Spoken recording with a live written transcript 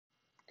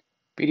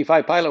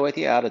BD5 Pilot with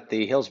you out at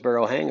the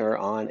Hillsboro hangar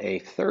on a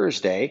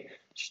Thursday.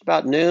 Just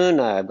about noon.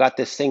 I've got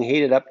this thing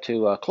heated up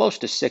to close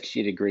to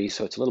 60 degrees,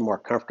 so it's a little more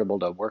comfortable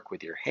to work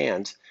with your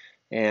hands.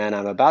 And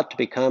I'm about to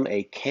become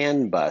a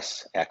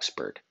CanBus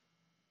expert.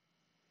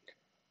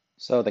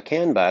 So the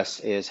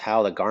CanBus is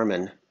how the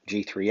Garmin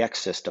G3X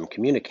system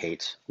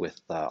communicates with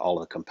all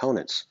of the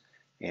components.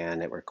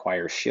 And it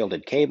requires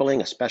shielded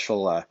cabling, a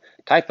special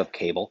type of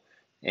cable.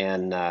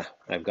 And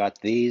I've got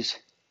these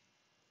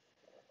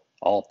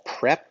all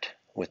prepped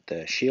with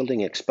the shielding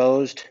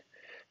exposed.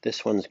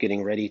 This one's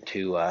getting ready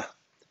to,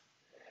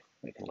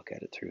 we can look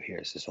at it through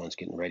here. So this one's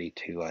getting ready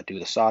to do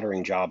the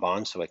soldering job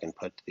on, so I can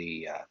put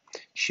the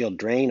shield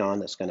drain on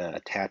that's going to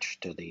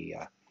attach to the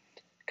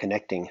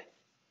connecting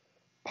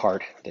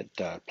part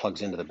that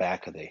plugs into the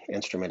back of the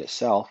instrument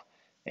itself.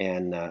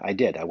 And I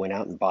did. I went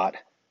out and bought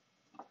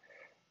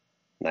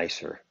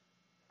nicer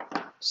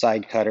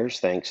side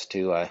cutters, thanks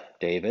to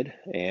David,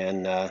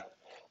 and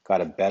got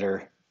a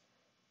better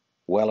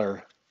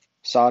Weller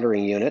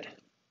soldering unit.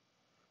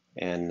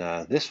 And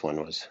this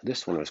one was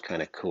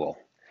kind of cool.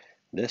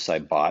 This I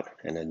bought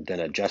and then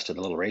adjusted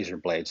the little razor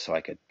blade so I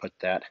could put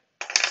that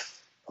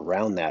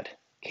around that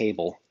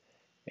cable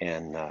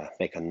and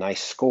make a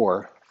nice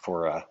score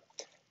for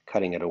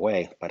cutting it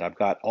away. But I've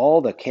got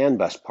all the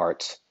CanBus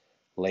parts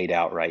laid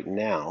out right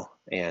now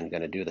and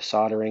going to do the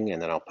soldering,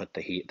 and then I'll put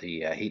the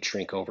heat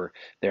shrink over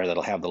there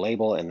that'll have the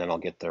label, and then I'll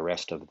get the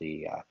rest of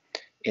the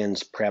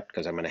ends prepped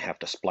because I'm going to have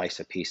to splice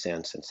a piece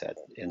in, since that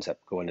ends up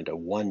going into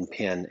one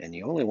pin, and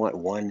you only want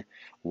one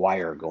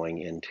wire going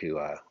into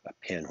a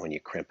pin when you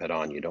crimp it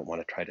on. You don't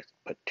want to try to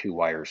put two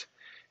wires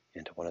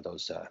into one of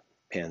those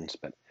pins.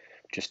 But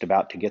just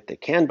about to get the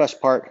CanBus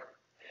part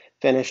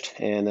finished,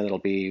 and then it'll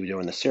be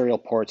doing the serial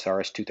ports,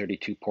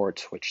 RS233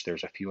 ports, which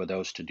there's a few of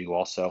those to do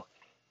also.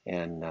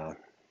 And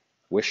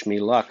wish me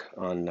luck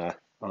on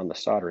the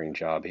soldering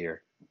job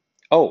here.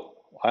 Oh,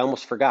 I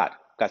almost forgot.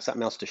 Got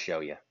something else to show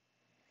you.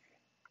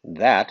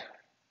 That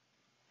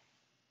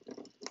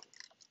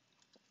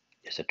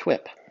is a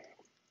TWIP.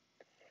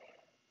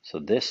 So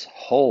this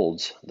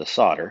holds the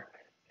solder,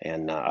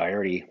 and I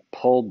already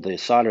pulled the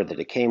solder that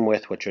it came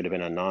with, which would have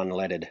been a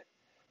non-leaded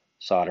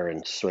solder,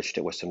 and switched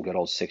it with some good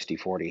old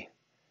 6040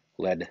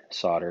 lead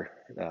solder,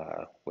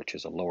 which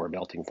is a lower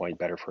melting point,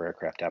 better for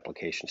aircraft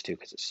applications too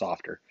because it's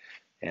softer.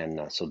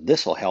 And so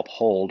this will help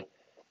hold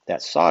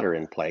that solder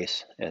in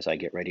place as I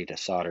get ready to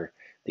solder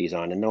these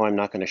on. And no, I'm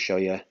not going to show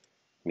you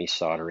me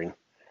soldering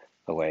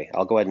away.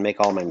 I'll go ahead and make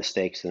all my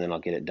mistakes, and then I'll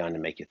get it done to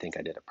make you think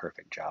I did a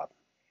perfect job.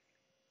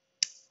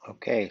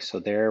 Okay, so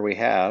there we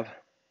have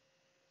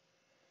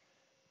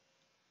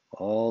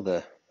all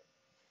the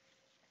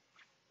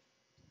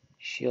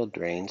shield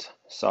drains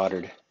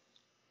soldered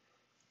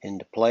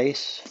into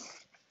place.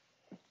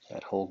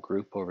 That whole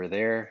group over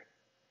there,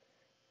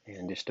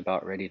 and just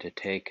about ready to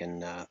take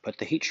and put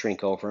the heat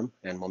shrink over them,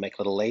 and we'll make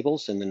little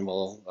labels, and then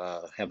we'll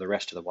have the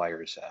rest of the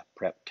wires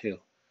prepped too.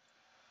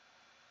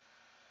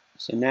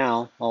 So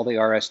now all the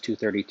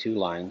RS233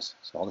 lines,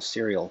 so all the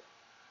serial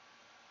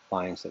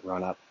lines that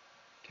run up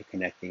to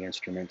connect the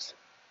instruments.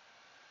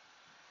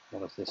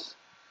 What was this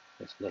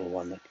little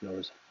one that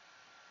goes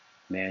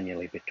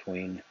manually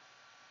between,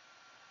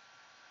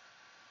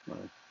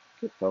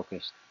 get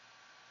focused,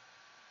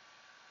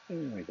 there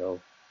we go,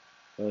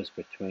 goes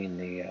between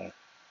the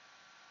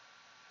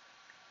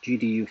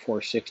GDU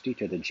 460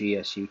 to the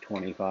GSU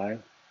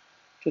 25,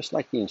 just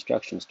like the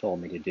instructions told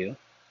me to do.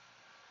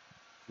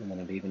 And then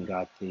I've even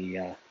got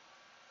the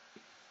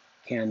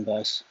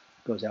CanBus,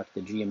 goes out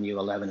to the GMU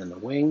 11 in the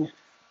wing,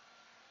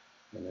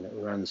 and then it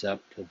runs up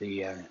to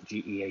the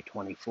GEA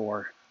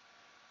 24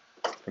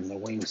 from the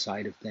wing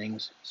side of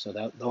things.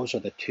 So those are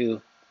the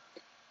two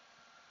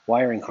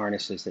wiring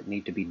harnesses that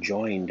need to be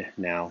joined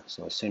now.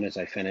 So as soon as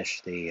I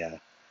finish the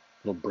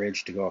little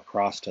bridge to go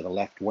across to the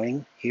left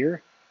wing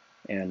here,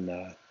 and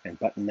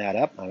button that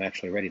up, I'm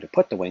actually ready to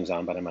put the wings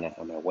on, but I'm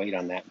gonna wait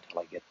on that until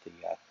I get the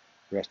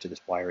rest of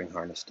this wiring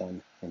harness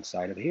done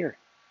inside of here.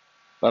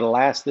 But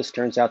alas, this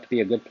turns out to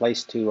be a good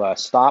place to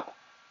stop.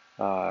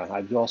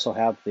 I do also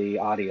have the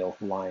audio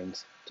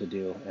lines to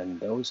do,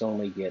 and those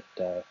only get,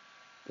 the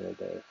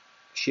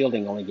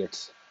shielding only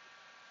gets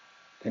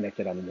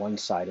connected on one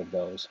side of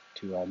those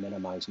to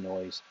minimize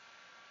noise.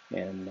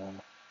 And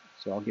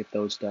so I'll get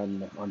those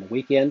done on the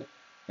weekend,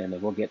 and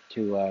then we'll get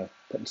to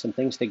putting some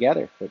things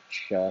together,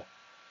 which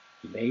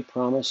may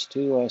promise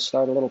to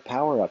start a little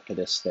power up to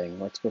this thing.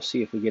 Let's go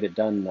see if we get it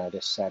done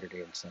this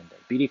Saturday and Sunday.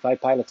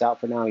 BD5 Pilot's out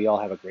for now. You all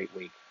have a great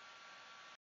week.